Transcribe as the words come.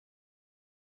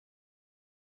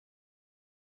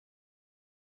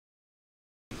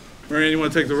Marianne, you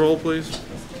want to take the roll, please?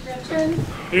 Mr. Richard?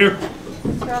 Here.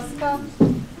 Ms. Ruska?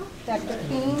 Dr.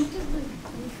 King?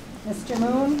 Mr.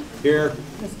 Moon? Here.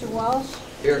 Mr. Walsh?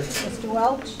 Here. Mr.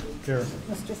 Welch? Here.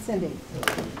 Mr. Cindy?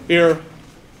 Here.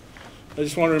 I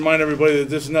just want to remind everybody that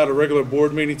this is not a regular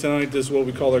board meeting tonight. This is what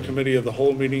we call our committee of the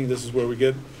whole meeting. This is where we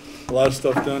get a lot of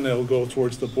stuff done that will go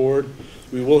towards the board.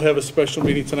 We will have a special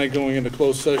meeting tonight going into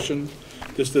closed session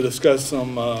just to discuss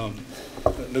some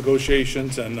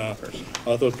negotiations and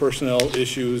other personnel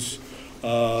issues,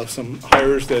 some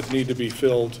hires that need to be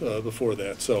filled before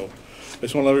that. So I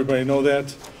just want to let everybody know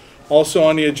that. Also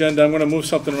on the agenda, I'm going to move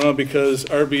something around because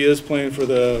RB is playing for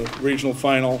the regional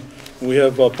final. We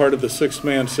have part of the sixth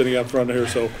man sitting up front here,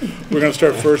 so we're going to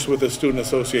start first with the Student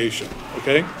Association,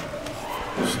 okay?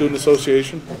 Student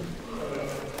Association.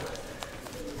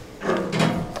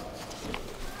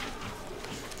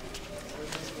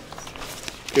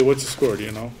 Okay, what's the score, do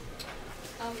you know?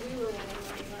 We were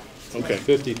winning. Okay.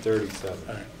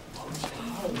 50-37.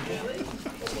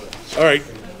 All right.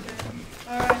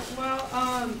 Alright,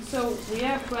 well, so we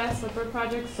have Glass Slipper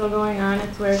Project still going on.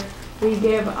 It's where we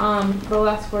give the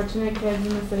less fortunate kids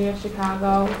in the city of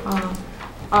Chicago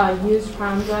used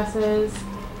prom dresses.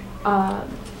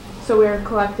 So we're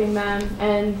collecting them,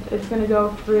 and it's going to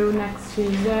go through next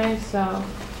Tuesday. So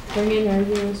bring in your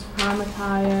used prom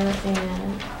attire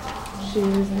and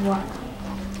shoes and whatnot.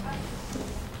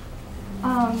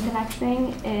 The next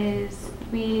thing is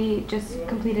we just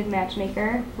completed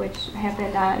Matchmaker, which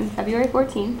happened on February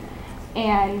 14th,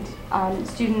 and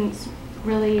students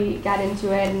really got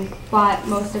into it and bought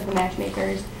most of the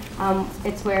Matchmakers.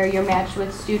 It's where you're matched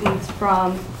with students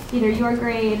from either your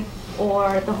grade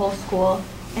or the whole school,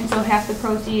 and so half the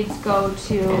proceeds go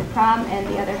to prom and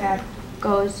the other half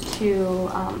goes to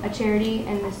a charity,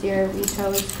 and this year we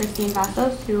chose Christine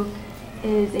Vassos, who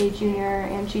is a junior,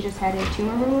 and she just had a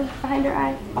tumor removed behind her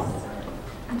eye.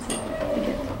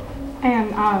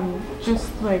 And just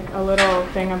like a little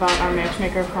thing about our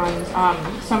Matchmaker funds,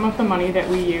 some of the money that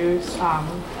we use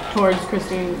towards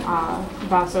Christine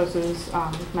Vassos's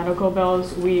medical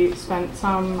bills, we spent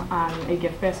some on a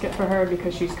gift basket for her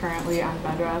because she's currently on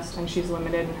bed rest and she's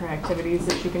limited in her activities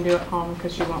that she can do at home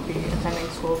because she won't be attending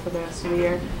school for the rest of the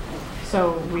year.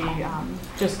 So we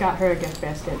just got her a gift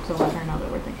basket to let her know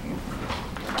that we're thinking of her.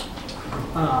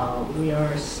 We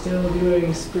are still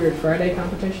doing Spirit Friday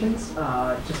competitions.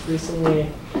 Just recently,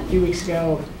 a few weeks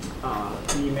ago,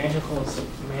 the Magicals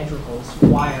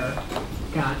Wire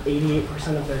got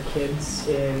 88% of their kids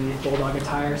in Bulldog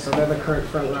attire, so they're the current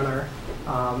front runner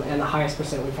and the highest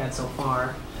percent we've had so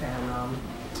far, and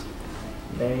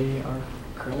they are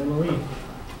currently in the lead.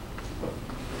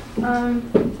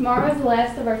 Tomorrow is the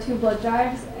last of our 2 blood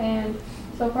drives, and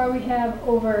so far we have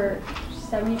over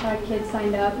 75 kids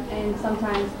signed up, and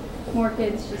sometimes more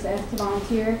kids just ask to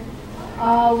volunteer.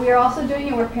 We are also doing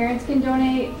it where parents can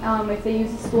donate. If they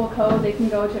use the school code, they can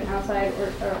go to an outside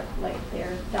or like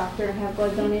their doctor and have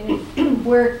blood donated.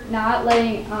 We're not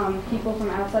letting people from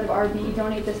outside of RB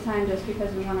donate this time just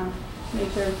because we want to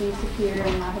make sure everything's secure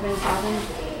and not have any problems.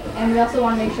 And we also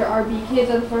want to make sure RB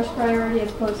kids are the first priority as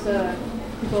opposed to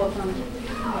people from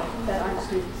that aren't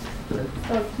students.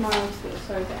 So tomorrow's good.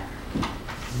 Sorry that.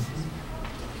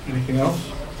 Anything else?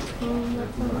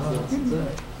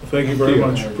 Thank you very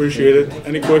much. Appreciate it.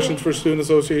 Any questions for Student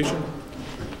Association?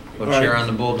 Go cheer on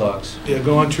the Bulldogs. Yeah,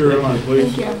 go on, cheer on,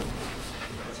 please. Thank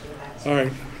you. All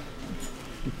right.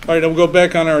 All right, I'll go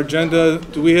back on our agenda.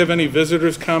 Do we have any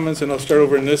visitors' comments? And I'll start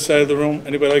over in this side of the room.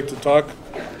 Anybody like to talk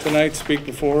tonight, speak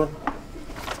before?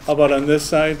 How about on this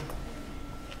side?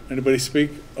 Anybody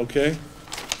speak? Okay.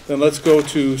 Then let's go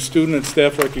to student and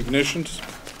staff recognitions.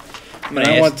 I'm going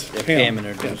to ask if Pam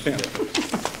introduced Pam.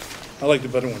 I liked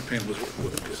it better when Pam was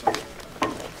with us.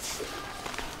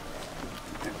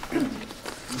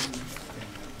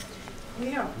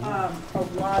 We have a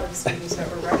lot of students that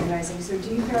we're recognizing. So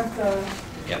do you have the?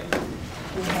 Yep.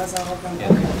 Who has all of them?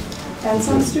 Yep. Okay. And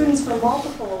some students for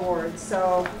multiple awards.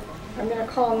 So I'm going to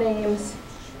call names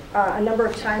a number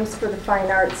of times for the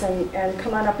fine arts, and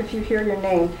come on up if you hear your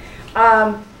name.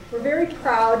 We're very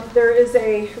proud. There is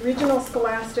a regional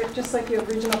scholastic, just like you have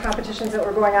regional competitions that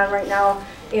were going on right now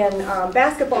in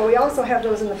basketball. We also have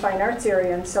those in the fine arts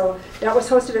area, and so that was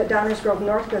hosted at Downers Grove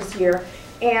North this year.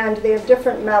 And they have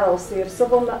different medals. They have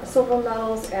silver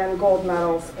medals and gold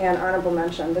medals and honorable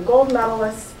mention. The gold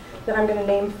medalists that I'm going to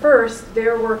name first,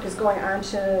 their work is going on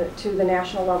to the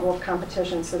national level of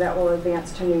competition, so that will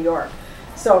advance to New York.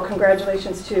 So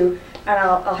congratulations to. And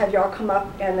I'll have you all come up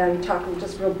and then talk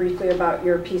just real briefly about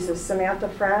your pieces. Samantha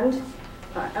Friend,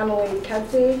 Emily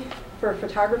Kedzie for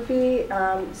photography.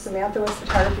 Samantha was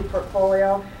photography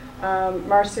portfolio.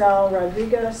 Marcial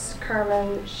Rodriguez,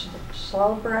 Carmen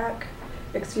Schlelbrack,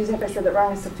 excuse me if I said that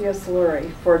wrong, and Sophia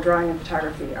Soluri for drawing and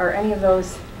photography. Are any of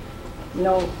those,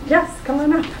 no, yes, come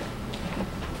on up.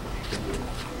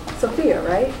 Sophia,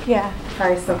 right? Yeah.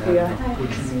 Hi, Sophia. Hi,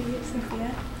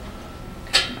 Sophia.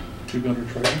 You going to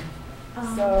try?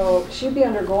 So she'd be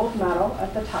under gold medal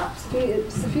at the top.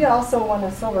 Sophia also won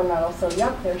a silver medal, so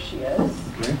yep, there she is.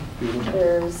 Okay, beautiful.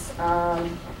 There's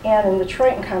Anne in the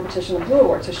Triton competition, the Blue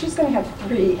Award. So she's going to have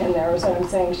 3 in there, is what I'm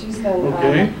saying. She's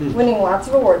been winning lots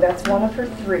of awards. That's one of her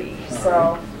 3.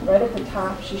 So right at the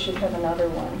top, she should have another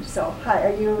one. So hi,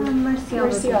 are you?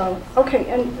 Marcial. Okay,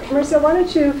 and Marcial, why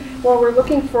don't you, while we're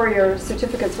looking for your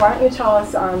certificates, why don't you tell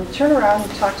us, turn around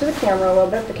and talk to the camera a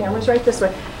little bit. The camera's right this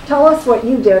way. Tell us what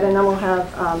you did, and then we'll have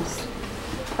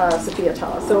Sophia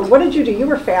tell us. So what did you do? You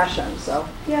were fashion, so.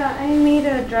 Yeah, I made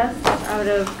a dress out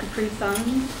of Capri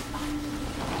Sun.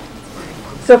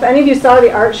 So if any of you saw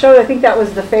the art show, I think that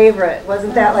was the favorite.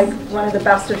 Wasn't that like one of the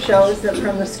best of shows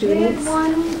from the students? It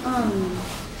won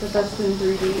the best in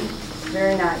 3D.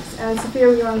 Very nice. And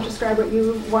Sophia, you want to describe what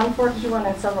you won for? Because you won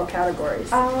in several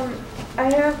categories. I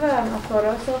have a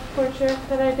photo self-portrait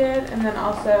that I did, and then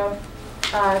also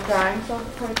drawing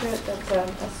self-portrait that's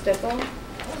a stipple.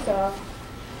 So,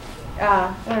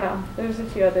 I don't know. There's a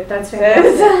few other things. That's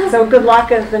fantastic. So good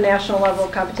luck at the national level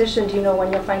competition. Do you know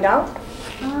when you'll find out?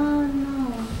 No.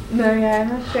 No, yeah, I'm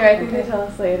not sure. I think they tell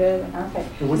us later. Okay.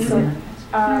 What's So, your name?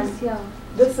 Marcial.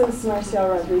 this is Marcial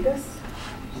Rodriguez.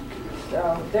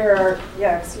 So there are,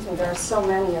 there are so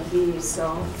many of these,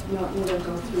 so you don't need to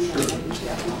go through them.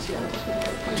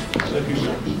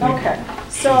 Okay,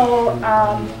 so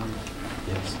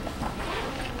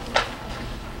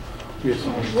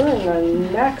we're in the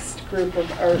next group of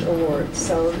art awards.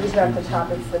 So these are at the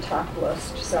top, it's the top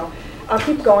list. So I'll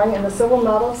keep going. And the silver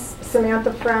medals,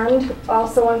 Samantha Friend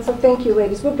also won. So thank you,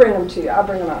 ladies. We'll bring them to you. I'll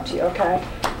bring them out to you, okay?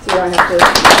 So you don't have to.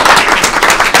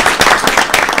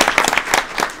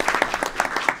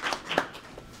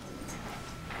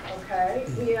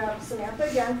 We have Samantha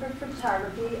again for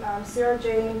photography, Sarah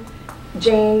Jane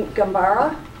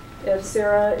Gambara, if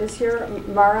Sarah is here,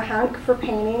 Mara Hank for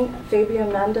painting,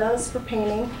 Fabian Mendez for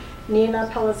painting, Nina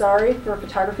Pelizzari for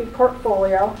photography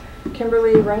portfolio,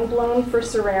 Kimberly Ringblom for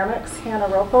ceramics, Hannah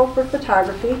Ropo for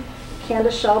photography,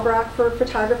 Candace Shelbrock for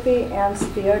photography, and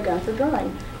Sophia again for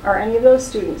drawing. Are any of those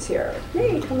students here?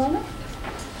 Yay, come on up.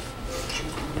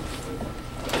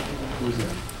 Who's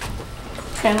that?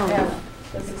 Hannah.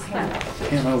 This is Hannah.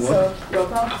 Hannah what?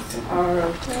 So, all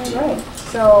right.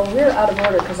 So we're out of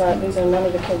order because these are none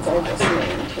of the kids I just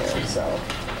named here. So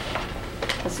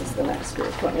this is the next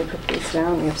group. Let me put these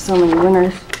down. We have so many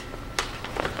winners.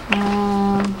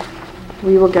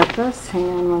 We will get this. Hang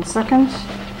on 1 second.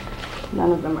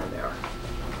 None of them are there.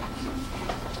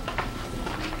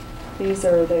 These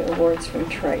are the awards from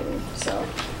Triton. So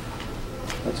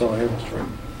That's all I have is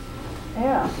Triton.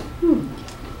 yeah.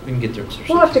 We can get their certificates.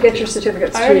 We'll have to get your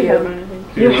certificates I already to have you. mine, I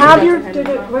think. You have your, did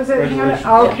it, was it Hannah?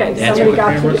 Congratulations. Okay, Yeah, somebody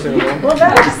got camera through. say hello. Well,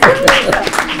 that's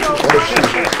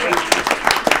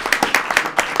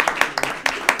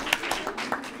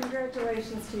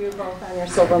congratulations to you both on your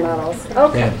silver medals.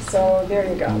 Okay, Yeah. so there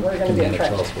you go. We're going to be in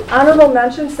Tell us touch. what- Honorable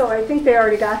mention, so I think they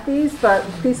already got these, but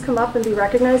please come up and be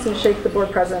recognized and shake the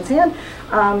board president's hand.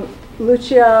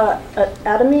 Lucia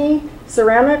Adami,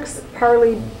 ceramics,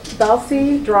 Parley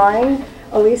Belsi, drawing,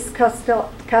 Elise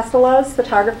Castellas,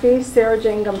 photography, Sarah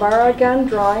Jane Gambara again,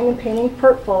 drawing and painting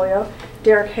portfolio,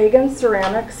 Derek Hagan,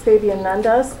 ceramics, Fabian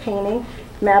Mendez, painting,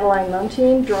 Madeline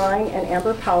Luntine, drawing, and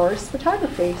Amber Powers,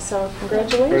 photography. So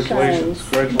congratulations. Congratulations.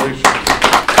 Congratulations.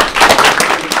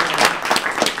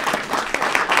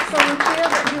 So Lucia,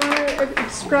 do you want to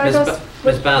describe us?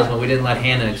 Ms. Bosma, we didn't let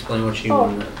Hannah explain what she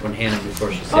won when Hannah,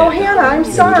 before she said. Oh, Hannah, I'm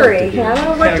sorry.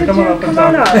 Hannah, what did you, come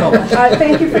on up.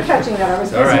 Thank you for catching that. I was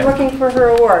busy right. looking for her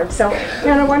award. So,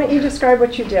 Hannah, why don't you describe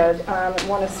what you did,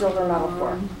 won a silver medal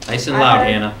for? Nice and loud,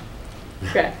 Hannah.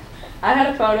 Okay. I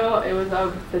had a photo, it was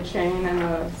of the chain and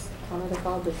the, what are they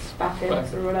called, the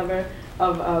sprockets or whatever,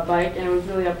 of a bike, and it was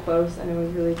really up close, and it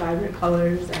was really vibrant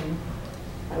colors, and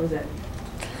that was it.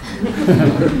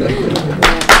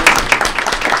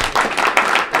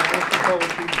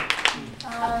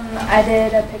 I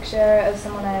did a picture of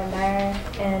someone I admire,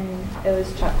 and it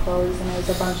was Chuck Clothes, and it was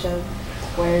a bunch of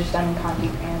squares done in Conti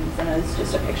crayons, and it was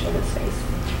just a picture of his face.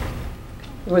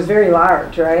 It was very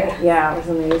large, right? Yeah, it was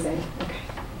amazing. Okay.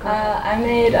 I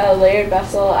made a layered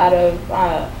vessel out of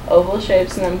oval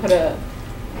shapes and then put a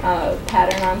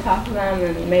pattern on top of them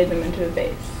and made them into a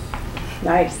vase.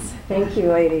 Nice. Thank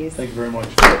you, ladies. Thank you very much.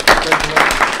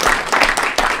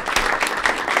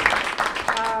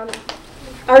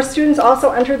 Our students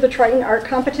also entered the Triton Art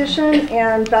Competition,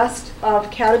 and best of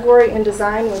category in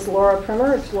design was Laura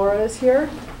Primer, if Laura is here.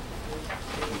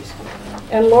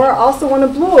 And Laura also won a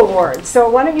Blue Award. So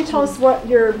why don't you tell us what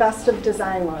your best of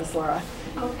design was, Laura?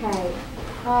 Okay.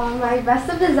 My best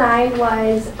of design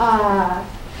was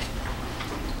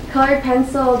colored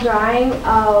pencil drawing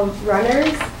of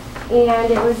runners,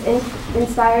 and it was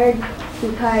inspired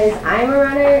because I'm a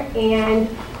runner, and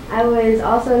I was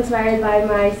also inspired by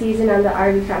my season on the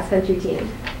RV cross country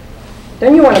team.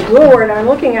 Then you won a Blue Award, and I'm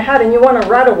looking ahead, and you won a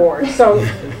Red Award. So,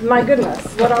 my goodness,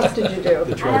 what else did you do?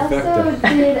 I also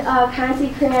did a Conti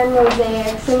crayon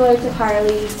mosaic similar to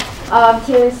Harley's of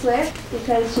Taylor Swift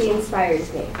because she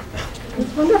inspires me.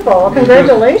 That's wonderful. Well,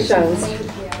 congratulations.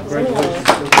 Thank you.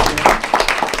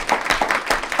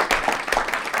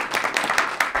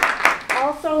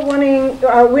 Also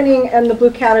winning in the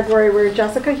blue category were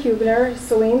Jessica Huebner,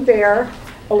 Celine Bear,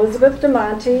 Elizabeth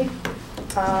DeMonte,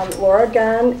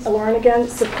 Lauren again,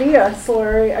 Sophia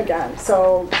Solari again.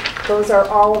 So those are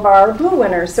all of our blue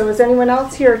winners. So is anyone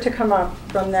else here to come up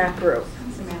from that group?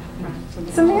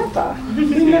 Samantha,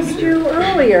 we missed you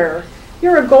earlier.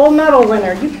 You're a gold medal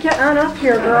winner. You get on up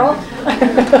here, girl.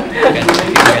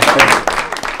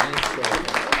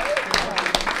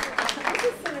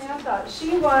 Samantha,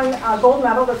 she won a gold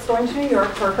medal that's going to New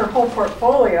York for her whole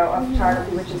portfolio of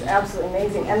photography, which is absolutely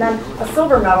amazing, and then a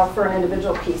silver medal for an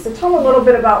individual piece. So tell me a little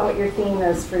bit about what your theme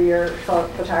is for your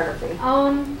photography.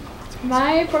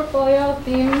 My portfolio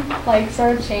theme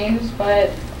sort of changed, but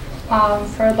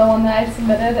for the one that I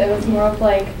submitted, it was more of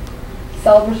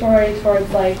celebratory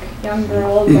towards young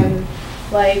girls and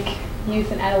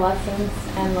youth and adolescence,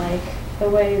 and the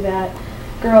way that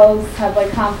girls have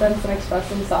confidence and express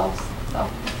themselves. So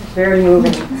very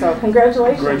moving. So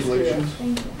congratulations. Congratulations. To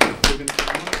you. Thank you.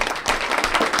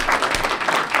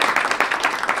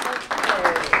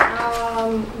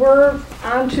 Okay, we're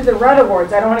on to the Red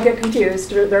Awards. I don't want to get confused.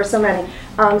 There are so many.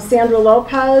 Sandra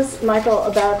Lopez, Michael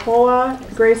Abacola,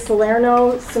 Grace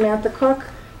Salerno, Samantha Cook,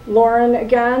 Lauren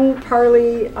again,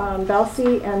 Parley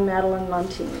Belsi, and Madeline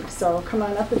Montine. So come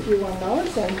on up if you won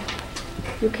those, and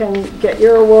you can get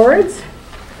your awards.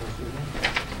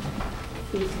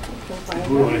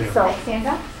 So,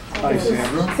 Sandra? Hi,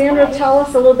 Sandra. Sandra, tell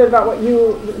us a little bit about what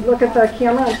you, look at the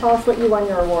camera and tell us what you won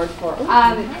your award for.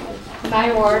 My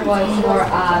award was for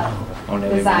a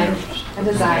design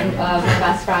of my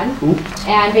best friend.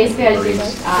 And basically I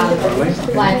used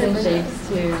lines and shapes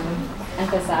to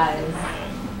emphasize.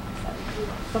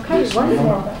 Okay,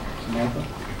 wonderful.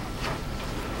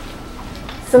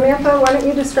 Samantha, why don't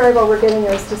you describe, while we're getting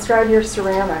yours, describe your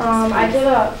ceramics. I did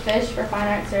a fish for fine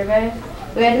art survey.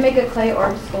 We had to make a clay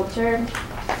orb sculpture,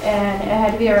 and it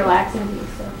had to be a relaxing piece.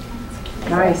 So.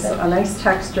 Nice, a nice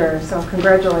texture, so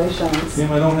congratulations.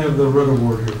 Sam, I don't have the Red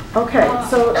Award here. Okay,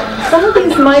 so some of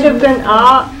these might have been,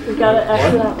 we got it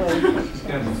accidentally.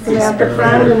 Samantha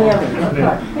friend and the other.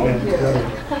 Thank you.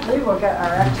 We will get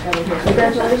our act together here.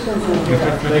 Congratulations.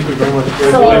 Thank you very much.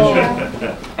 So,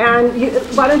 and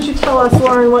why don't you tell us,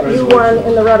 Lauren, what you won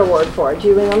in the Red Award for? Do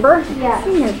you remember? Yeah.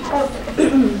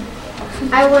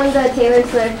 I won the Taylor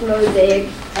Swift mosaic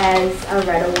as a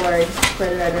Red Award for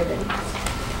the Red Ribbon.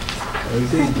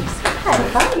 Hi.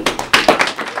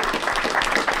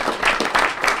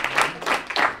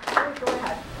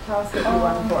 Tell us what you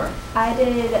won for. I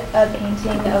did a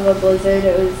painting of a blizzard.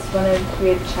 It was one of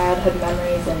great childhood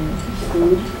memories and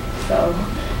food, so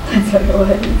that's what it was.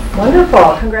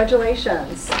 Wonderful.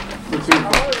 Congratulations.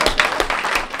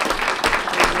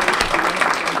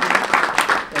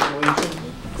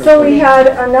 So we had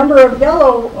a number of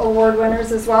yellow award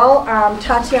winners as well.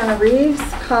 Tatiana Reeves,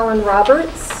 Colin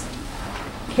Roberts,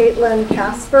 Caitlin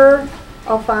Casper,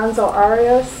 Alfonso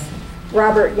Arias,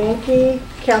 Robert Yankee,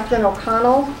 Catherine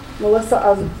O'Connell, Melissa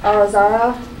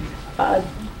Arazara,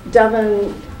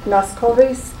 Devin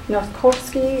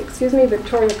Noskowski,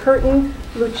 Victoria Curtin,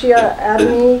 Lucia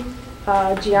Adney,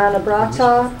 Gianna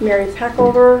Brata, Mary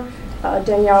Peckover,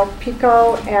 Danielle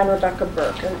Pico, and Rebecca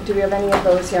Burke. And do we have any of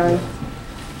those young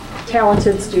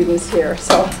talented students here?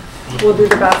 So we'll do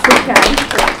the best we can.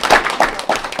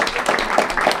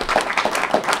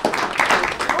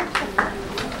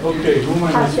 Okay, who am I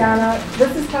missing? Tatiana,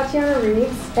 this is Tatiana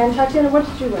Reeves. And Tatiana, what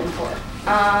did you win for?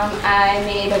 I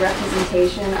made a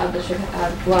representation of the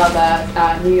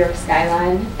New York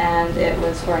skyline, and it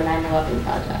was for a 9/11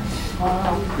 project.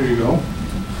 Wow. There you go.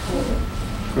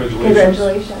 Congratulations.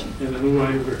 Congratulations. And then who do I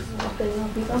have here?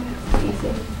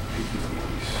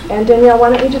 And Danielle, why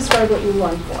don't you describe what you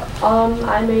won for?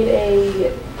 I made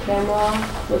a camera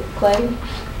with clay.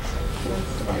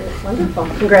 Wonderful.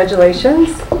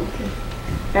 Congratulations.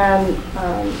 And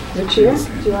Lucia,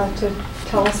 do you want to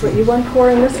tell us what you won for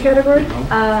in this category?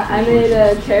 I made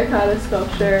a terracotta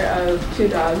sculpture of 2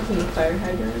 dogs in the fire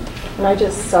hydrant. And I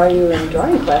just saw you in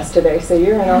drawing class today, so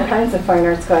you're in all kinds of fine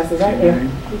arts classes, aren't you?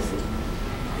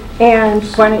 And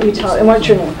why don't you tell, and what's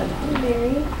your name?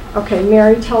 Mary. Okay,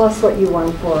 Mary, tell us what you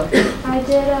won for. I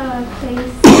did a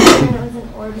face and it was an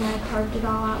orb and I carved it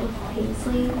all out with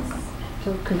paisleys.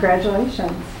 So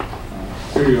congratulations.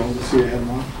 Here you go. Let's see. I have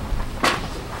them on.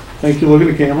 Thank you. Look at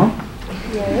the camera.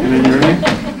 And then your name?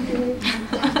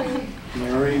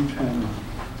 Mary Penn.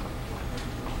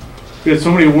 We had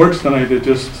so many awards tonight that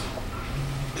just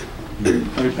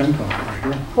Mary Penn come right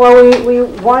here. Well, we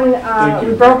won,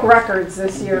 we broke records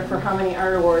this year for how many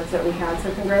art awards that we had,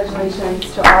 so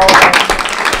congratulations to all of us.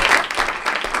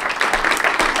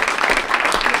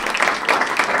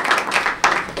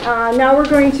 Now we're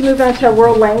going to move on to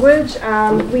world language.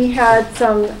 We had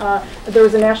some, there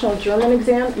was a national German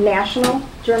exam.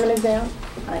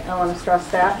 I want to stress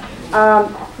that.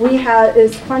 We had,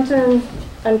 is Quentin,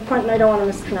 and Quentin, I don't want to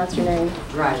mispronounce your name.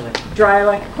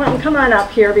 Drylick. Quentin, come on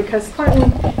up here because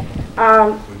Quentin,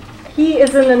 he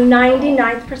is in the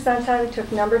 99th percentile. He took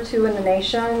 #2 in the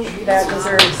nation. That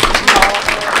deserves all of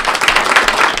it.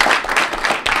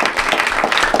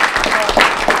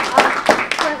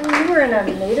 Quentin, you were in a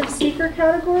native speaker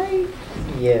category?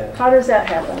 Yeah. How does that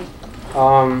happen?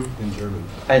 In German.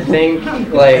 I think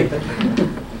like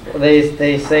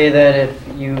they say that if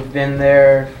you've been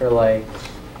there for like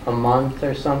a month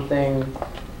or something,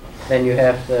 then you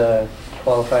have to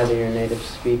qualify that you're a native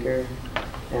speaker,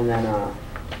 and then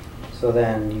so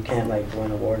then you can't like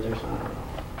win awards or something.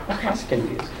 Okay. It's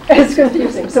confusing. It's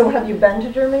confusing. So have you been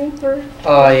to Germany for?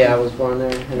 Oh yeah, I was born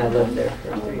there and I lived there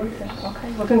for 3 years.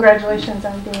 Okay. Well, congratulations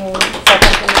on being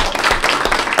second.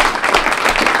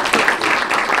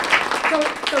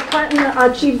 So Quentin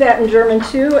achieved that in German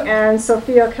too, and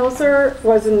Sophia Kilser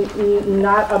was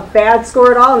not a bad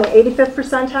score at all. In the 85th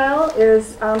percentile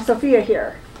is Sophia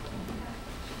here.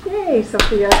 Yay,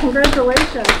 Sophia!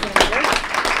 Congratulations.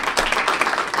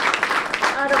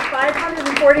 Out of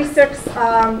 546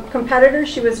 competitors,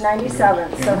 she was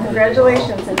 97. So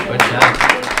congratulations. Good job.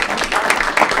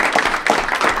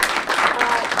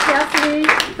 Cassidy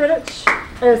Fritich.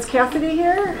 Is Cassidy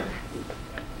here?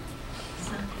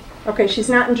 Okay, she's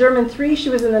not in German 3. She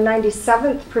was in the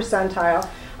 97th percentile.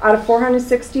 Out of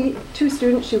 462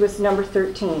 students, she was number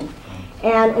 13.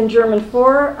 And in German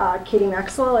 4, Katie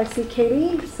Maxwell. I see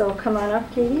Katie, so come on up,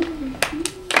 Katie.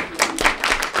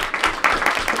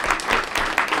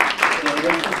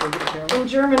 In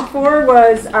German 4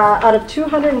 was, out of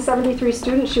 273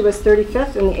 students, she was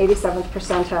 35th in the 87th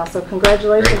percentile. So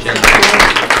congratulations.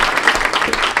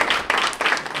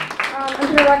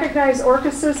 I'm going to recognize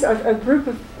Orchesis, a group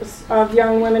of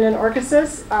young women in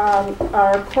Orchesis.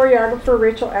 Our choreographer,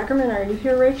 Rachel Ackerman. Are you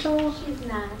here, Rachel? She's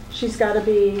not. She's got to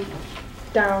be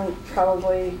down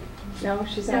probably. No,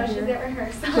 she's not here. She's at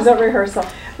rehearsal. She's at rehearsal.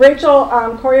 Rachel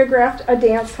choreographed a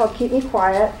dance called Keep Me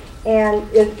Quiet, and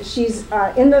she's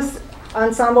in this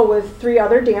ensemble with 3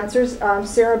 other dancers,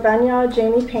 Sarah Benya,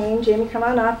 Jamie Payne. Jamie, come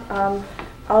on up.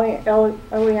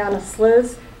 Eliana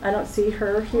Sliz. I don't see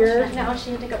her here. No, she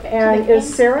had to go back. And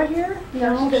is Sarah here?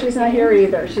 No, she's not here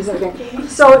either. She's not here.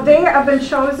 So they have been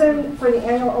chosen for the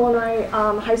annual Illinois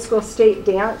High School State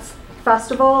Dance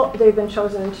Festival. They've been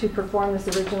chosen to perform this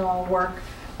original work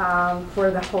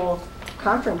for the whole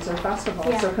conference or festival.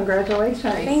 Yeah. So congratulations.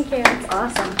 Thank you. It's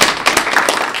awesome.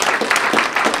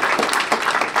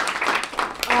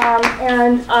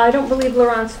 And I don't believe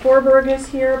Laurence Forberg is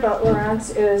here, but Laurence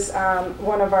is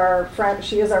one of our French,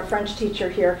 she is our French teacher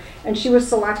here, and she was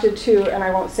selected to, and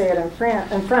I won't say it in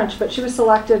French, but she was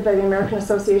selected by the American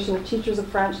Association of Teachers of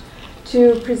French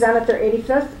to present at their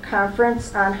 85th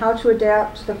conference on how to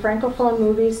adapt the Francophone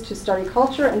movies to study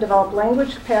culture and develop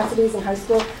language capacities in high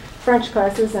school French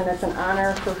classes, and it's an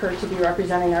honor for her to be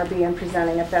representing RB and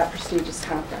presenting at that prestigious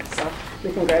conference. So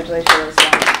we congratulate her as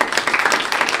well.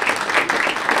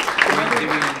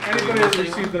 Anybody that's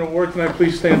received an award tonight,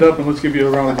 please stand up and let's give you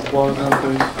a round of applause now,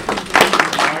 please.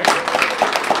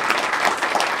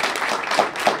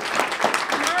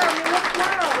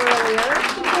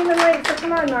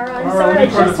 Come on, Mara. I'm sorry, I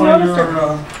just noticed her.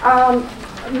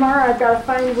 Mara, I've got to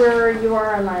find where you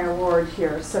are on my award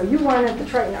here. So you won at the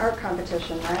Triton Art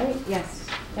Competition, right? Yes.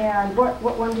 And what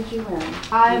one did you win?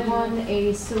 I won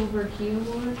a Silver Key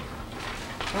Award.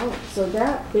 Oh, so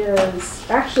that is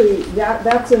actually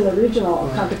that's in the regional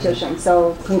competition.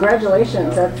 So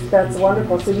congratulations, that's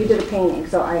wonderful. So you did a painting.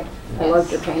 So I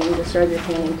loved your painting. Describe your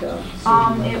painting too.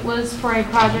 It was for a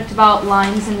project about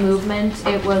lines and movement.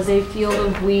 It was a field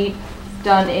of wheat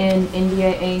done in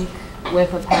India ink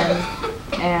with a pen,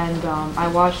 and I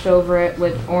washed over it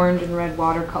with orange and red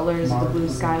watercolors of the blue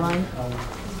skyline.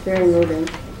 Very moving.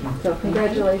 So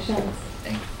congratulations.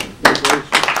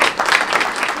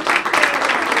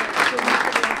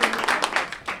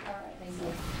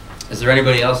 Is there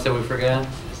anybody else that we forgot?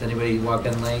 Does anybody walk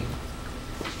in late?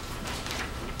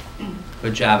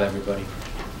 Good job, everybody.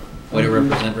 Way to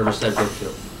represent Riverside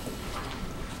Brookfield.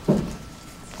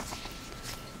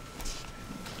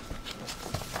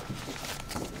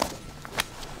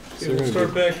 Okay, we'll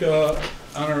start back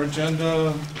on our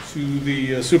agenda to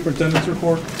the superintendent's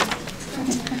report.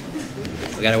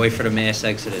 We gotta wait for the mass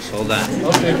exodus. Hold on.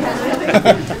 Okay.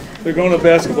 They're going to a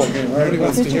basketball game, right? Everybody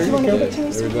off to the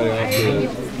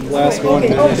last 1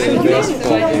 minute of the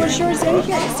basketball game.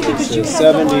 It's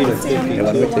 70 to 50. Hey,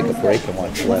 why don't we take a break and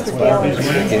watch the last 5 minutes of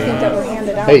the game?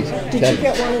 Hey, Ken,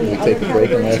 can we take a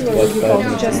break and watch the last 5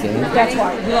 minutes of the game? That's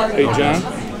why. Hey,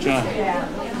 John,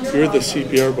 you're the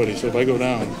CPR buddy, so if I go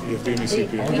down, you have to give me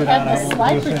CPR. We have the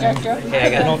slide projector. Okay, I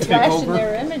got it. Flashing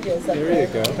their images up there.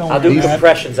 There you go. I'll do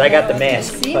compressions. I got the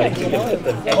mask.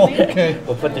 Okay.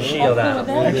 We'll put the shield on.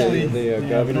 Actually, the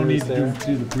governor is there.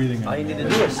 Do the breathing. All you need to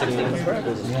do is 60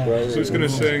 compressions. Who's going to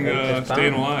sing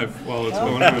Staying Alive while it's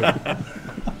going on?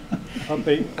 Up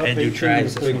 18 to 30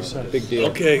 seconds. Big deal.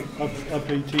 Okay. Up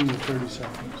 18 to 30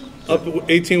 seconds. Up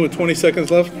 18 with 20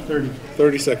 seconds left? 30.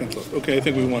 30 seconds left. Okay, I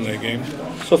think we won that game.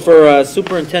 So for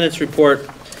superintendent's report,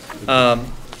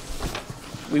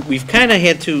 we've kind of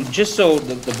had to, just so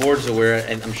the board's aware,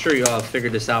 and I'm sure you all have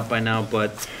figured this out by now,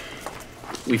 but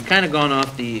we've kind of gone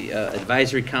off the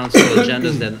advisory council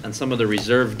agendas and some of the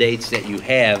reserve dates that you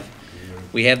have.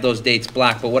 We have those dates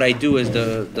blocked, but what I do is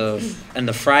in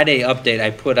the Friday update I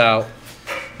put out,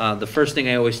 the first thing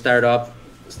I always start off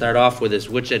with is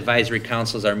which advisory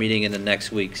councils are meeting in the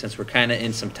next week, since we're kind of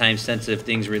in some time-sensitive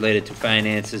things related to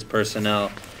finances,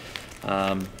 personnel,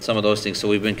 some of those things. So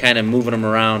we've been kind of moving them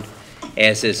around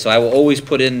as is. So I will always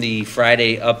put in the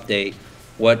Friday update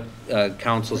what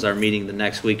councils are meeting the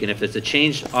next week. And if it's a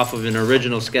change off of an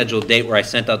original scheduled date where I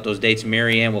sent out those dates,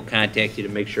 Mary Ann will contact you to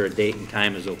make sure a date and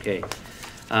time is okay.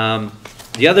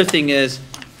 The other thing is,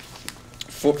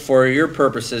 for your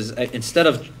purposes, instead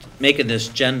of making this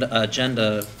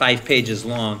agenda 5 pages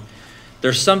long,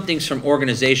 there's some things from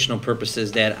organizational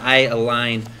purposes that I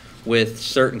align with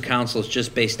certain councils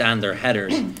just based on their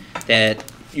headers that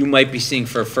you might be seeing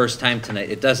for a first time tonight.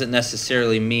 It doesn't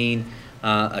necessarily mean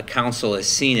a council has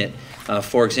seen it.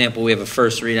 For example, we have a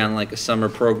first read on like a summer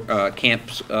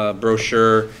camp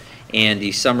brochure and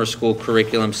the summer school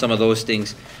curriculum, some of those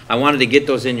things. I wanted to get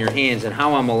those in your hands, and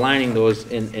how I'm aligning those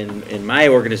in my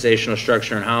organizational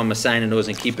structure and how I'm assigning those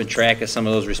and keeping track of some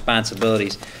of those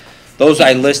responsibilities. Those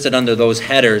I listed under those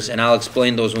headers, and I'll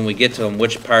explain those when we get to them,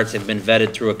 which parts have been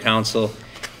vetted through a council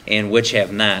and which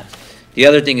have not. The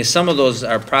other thing is some of those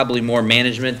are probably more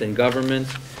management than government,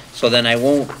 so then I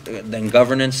won't, than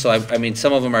governance. So I mean,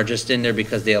 some of them are just in there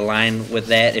because they align with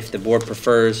that. If the board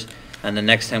prefers, and the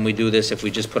next time we do this, if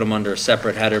we just put them under a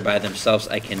separate header by themselves,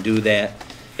 I can do that.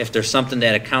 If there's something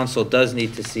that a council does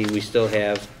need to see, we still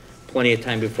have plenty of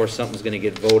time before something's going to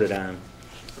get voted on.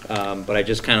 But I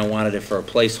just kind of wanted it for a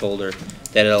placeholder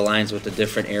that it aligns with the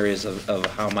different areas of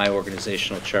how my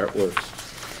organizational chart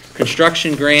works.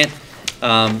 Construction grant,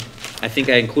 I think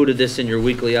I included this in your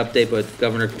weekly update, but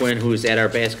Governor Quinn, who is at our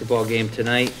basketball game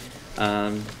tonight,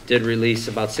 did release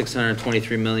about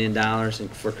 $623 million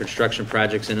for construction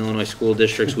projects in Illinois school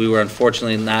districts. We were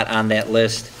unfortunately not on that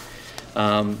list.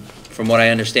 From what I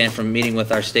understand from meeting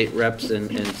with our state reps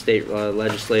and state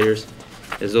legislators,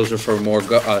 is those are for more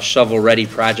shovel-ready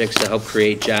projects to help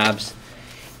create jobs.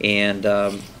 And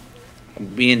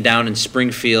being down in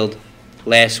Springfield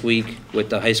last week with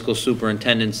the high school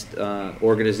superintendent's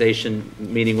organization,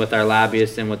 meeting with our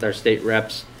lobbyists and with our state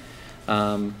reps,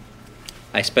 I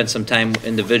spent some time,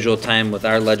 individual time, with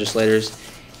our legislators,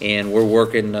 and we're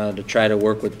working to try to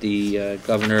work with the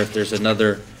governor if there's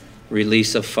another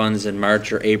release of funds in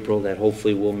March or April that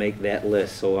hopefully will make that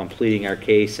list. So I'm pleading our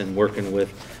case and working with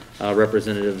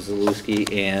Representative Zalewski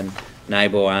and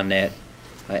NIBO on that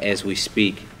as we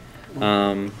speak.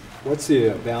 What's the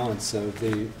balance of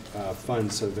the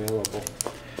funds available?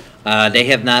 They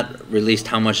have not released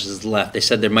how much is left. They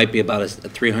said there might be about a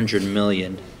 $300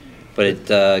 million, but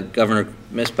Governor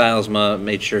Ms. Bilesma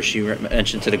made sure she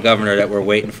mentioned to the governor that we're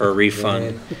waiting for a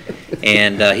refund.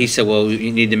 And he said, well,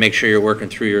 you need to make sure you're working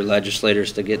through your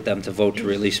legislators to get them to vote to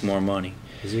release more money.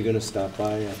 Is he going to stop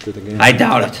by after the game? I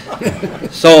doubt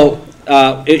it. So,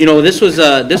 you know, this was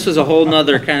a whole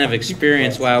nother kind of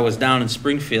experience while I was down in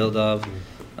Springfield of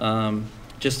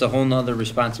just a whole nother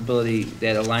responsibility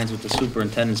that aligns with the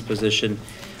superintendent's position.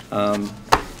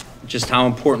 just how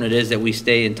important it is that we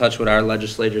stay in touch with our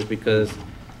legislators, because,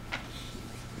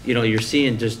 you know, you're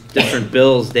seeing just different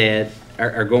bills that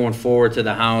are going forward to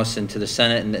the House and to the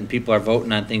Senate, and people are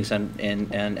voting on things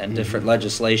and different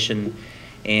legislation.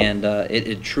 And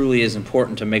it truly is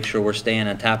important to make sure we're staying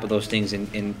on top of those things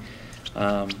and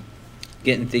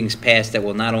getting things passed that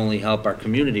will not only help our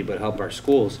community but help our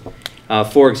schools.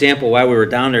 For example, while we were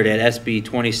down there, that SB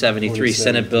 2073,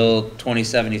 Senate Bill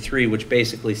 2073, which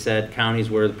basically said counties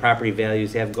where the property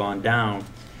values have gone down,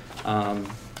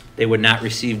 they would not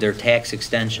receive their tax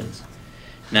extensions.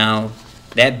 Now,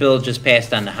 that bill just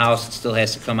passed on the House. It still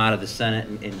has to come out of the Senate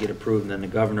and get approved, and then the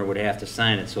governor would have to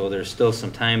sign it. So there's still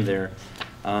some time there.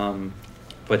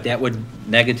 But that would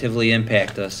negatively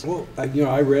impact us. Well, you know,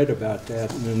 I read about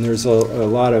that, and there's a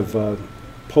lot of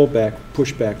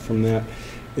pushback from that.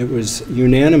 It was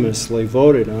unanimously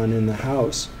voted on in the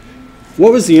House.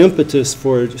 What was the impetus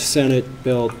for Senate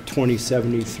Bill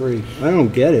 2073? I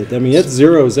don't get it. I mean, it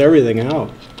zeroes everything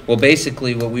out. Well,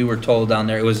 basically, what we were told down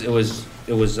there, it was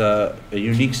a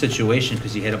unique situation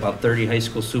because you had about 30 high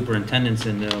school superintendents,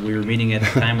 and we were meeting at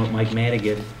the time with Mike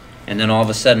Madigan, and then all of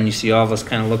a sudden you see all of us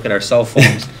kind of look at our cell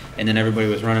phones, and then everybody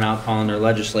was running out calling their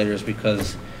legislators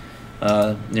because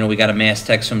you know, we got a mass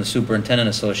text from the Superintendent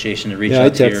Association to reach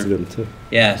out to your... Yeah, I texted them too.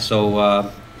 Yeah,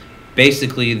 so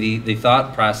basically the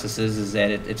thought process is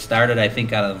that it started, I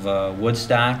think, out of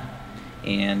Woodstock,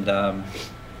 and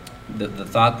the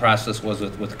thought process was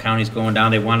with counties going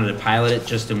down, they wanted to pilot it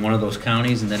just in one of those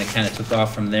counties, and then it kind of took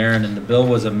off from there, and then the bill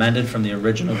was amended from the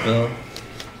original bill,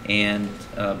 and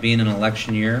being an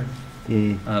election year,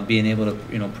 being able to,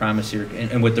 you know, promise your,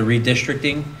 and with the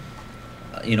redistricting,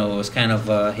 you know, it was kind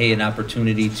of, hey, an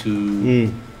opportunity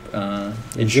to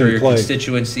ensure your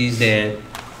constituencies that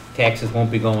taxes won't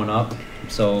be going up,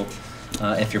 so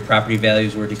if your property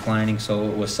values were declining, so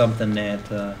it was something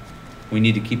that we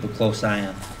need to keep a close eye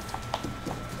on.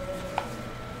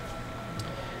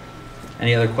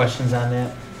 Any other questions on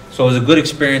that? So it was a good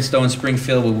experience though in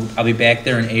Springfield. I'll be back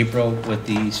there in April with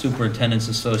the Superintendents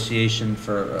Association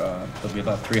for, there'll be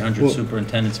about 300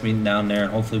 superintendents meeting down there,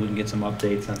 and hopefully we can get some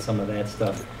updates on some of that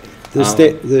stuff. The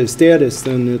status,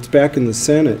 then, it's back in the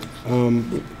Senate.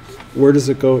 Where does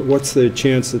it go? What's the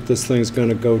chance that this thing's going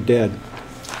to go dead?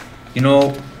 You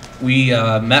know, we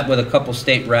met with a couple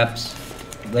state reps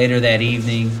later that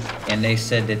evening, and they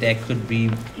said that that could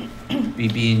be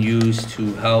being used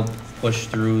to help push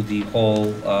through the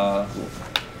whole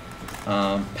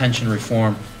pension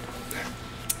reform,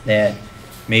 that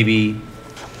maybe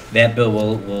that bill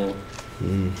will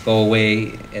go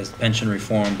away as pension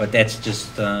reform, but that's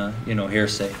just, you know,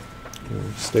 hearsay.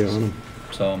 Stay on them.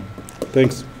 So,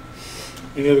 thanks.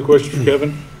 Any other questions for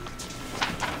Kevin?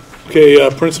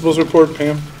 Okay, principal's report,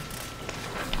 Pam.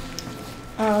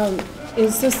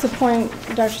 Is this the point,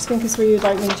 Dr. Spinkus, where you'd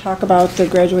like me to talk about the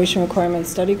graduation requirement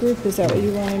study group? Is that what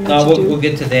you wanted me to do? We'll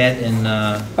get to that in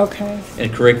in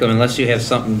curriculum, unless you have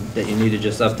something that you need to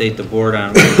just update the board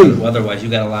on. Otherwise, you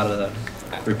got a lot of the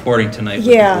reporting tonight with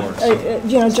the board. So.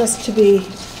 You know, just to be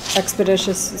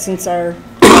expeditious, since our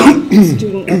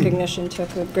student recognition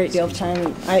took a great deal of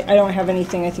time, I don't have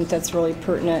anything I think that's really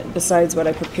pertinent besides what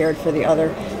I prepared for the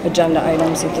other agenda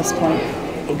items at this point.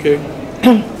 Okay.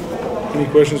 Any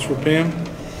questions for Pam?